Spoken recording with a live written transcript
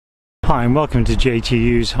Hi and welcome to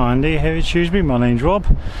JTU's Hyundai here at Shrewsbury. My name's Rob.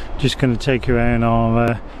 Just going to take you around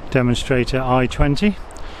our demonstrator i20.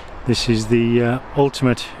 This is the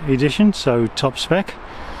Ultimate Edition, so top spec.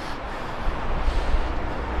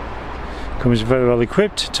 Comes very well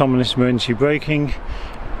equipped, autonomous emergency braking,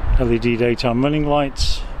 LED daytime running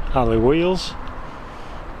lights, alloy wheels.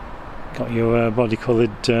 Got your body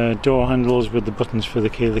coloured door handles with the buttons for the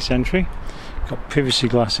keyless entry. Got privacy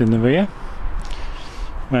glass in the rear.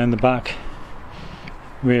 Around the back,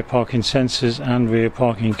 rear parking sensors and rear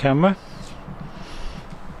parking camera.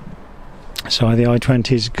 So the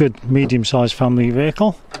i20 is a good medium-sized family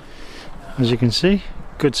vehicle. As you can see,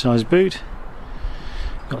 good sized boot.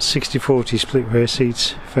 Got 60/40 split rear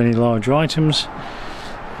seats for any larger items.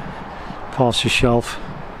 Parcel shelf,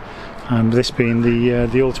 and this being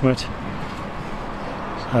the Ultimate,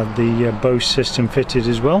 had the Bose system fitted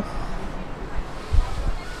as well.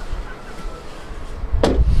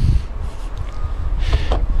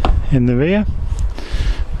 In the rear,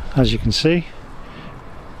 as you can see,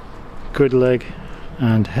 good leg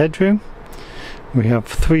and headroom. We have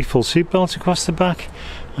 3 full seat belts across the back,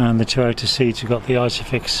 and the 2 outer seats have got the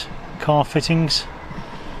Isofix car fittings.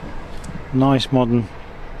 Nice modern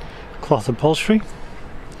cloth upholstery.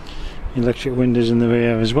 Electric windows in the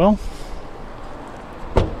rear as well.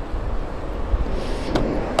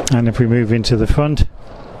 And if we move into the front,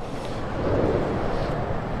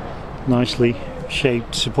 nicely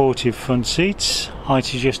shaped supportive front seats,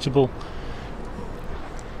 height adjustable.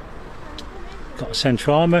 Got a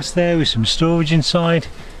central armrest there with some storage inside,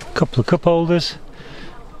 a couple of cup holders,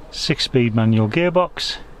 6-speed manual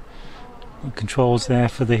gearbox, controls there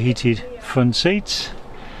for the heated front seats.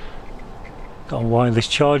 Got a wireless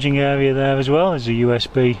charging area there as well. There's a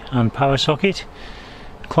USB and power socket.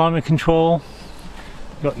 Climate control.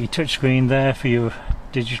 Got your touchscreen there for your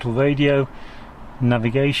digital radio,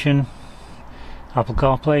 navigation, Apple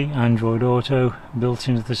CarPlay, Android Auto built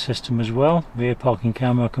into the system as well. Rear parking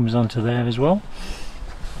camera comes onto there as well.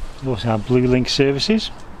 We also have Blue Link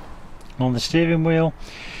services. On the steering wheel,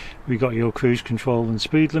 we got your cruise control and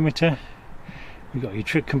speed limiter. We got your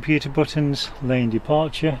trip computer buttons, lane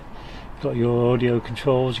departure. Got your audio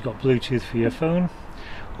controls. You've got Bluetooth for your phone.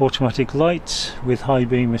 Automatic lights with high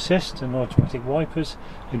beam assist and automatic wipers.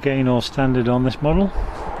 Again, all standard on this model.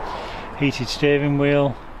 Heated steering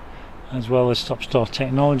wheel, as well as stop-start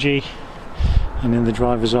technology, and in the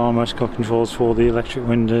driver's armrest got controls for the electric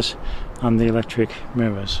windows and the electric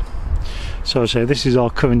mirrors. So this is our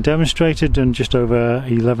current demonstrator, done just over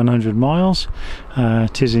 1100 miles.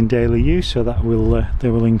 It is in daily use, so that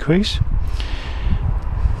will increase.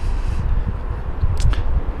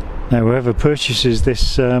 Now whoever purchases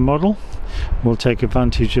this model will take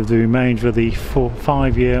advantage of the remainder of the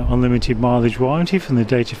 5-year unlimited mileage warranty from the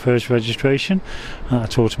date of first registration, and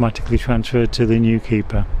that's automatically transferred to the new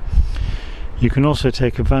keeper. You can also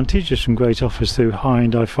take advantage of some great offers through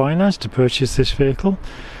Hyundai Finance to purchase this vehicle,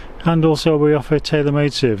 and also we offer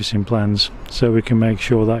tailor-made servicing plans, so we can make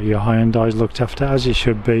sure that your Hyundai is looked after as it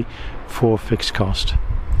should be for fixed cost.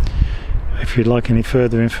 If you'd like any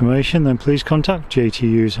further information, then please contact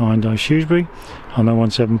JTU's Hyundai Shrewsbury on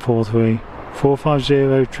 01743 450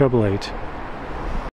 888.